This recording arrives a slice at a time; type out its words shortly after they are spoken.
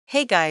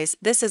Hey guys,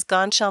 this is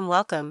Gansham.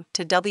 Welcome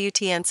to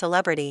WTN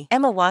Celebrity.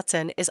 Emma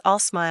Watson is all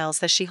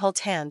smiles as she holds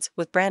hands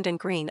with Brandon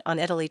Green on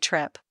Italy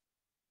trip.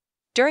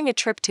 During a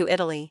trip to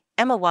Italy,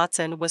 Emma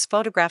Watson was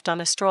photographed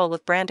on a stroll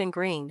with Brandon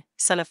Green,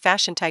 son of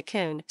fashion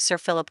tycoon Sir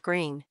Philip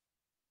Green.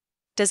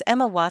 Does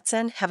Emma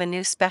Watson have a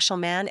new special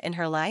man in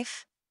her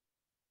life?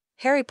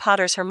 Harry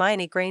Potter's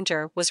Hermione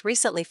Granger was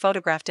recently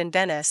photographed in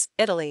Venice,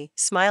 Italy,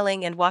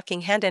 smiling and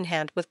walking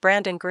hand-in-hand with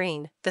Brandon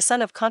Green, the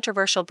son of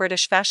controversial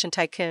British fashion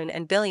tycoon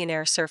and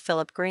billionaire Sir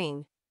Philip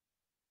Green.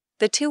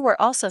 The two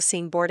were also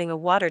seen boarding a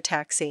water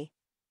taxi.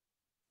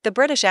 The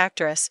British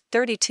actress,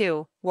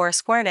 32, wore a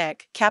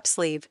square-neck,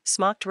 cap-sleeve,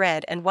 smocked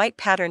red and white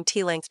patterned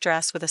tea-length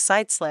dress with a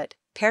side slit,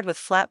 paired with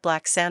flat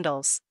black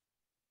sandals.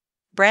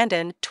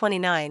 Brandon,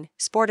 29,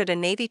 sported a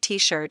navy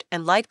t-shirt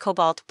and light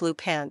cobalt blue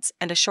pants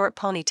and a short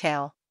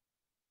ponytail.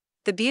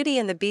 The Beauty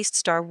and the Beast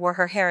star wore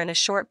her hair in a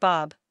short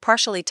bob,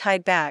 partially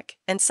tied back,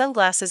 and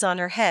sunglasses on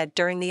her head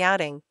during the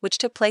outing, which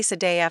took place a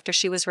day after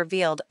she was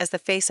revealed as the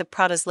face of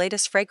Prada's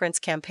latest fragrance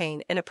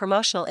campaign in a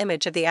promotional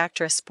image of the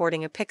actress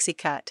sporting a pixie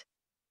cut.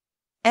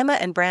 Emma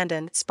and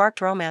Brandon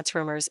sparked romance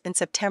rumors in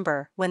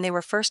September when they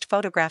were first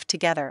photographed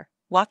together,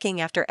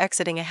 walking after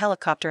exiting a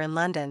helicopter in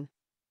London.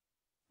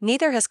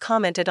 Neither has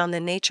commented on the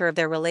nature of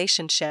their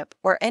relationship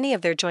or any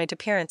of their joint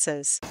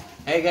appearances.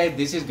 Hey guys,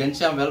 this is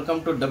Gansham.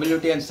 Welcome to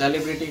WTN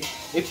Celebrity.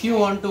 If you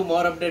want to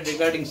more update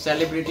regarding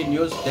celebrity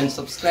news, then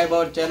subscribe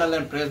our channel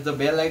and press the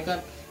bell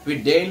icon. We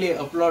daily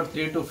upload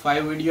 3 to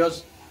 5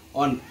 videos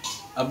on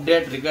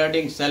update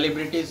regarding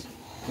celebrities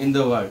in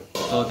the world.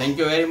 So thank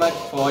you very much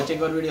for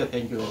watching our video.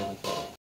 Thank you very much.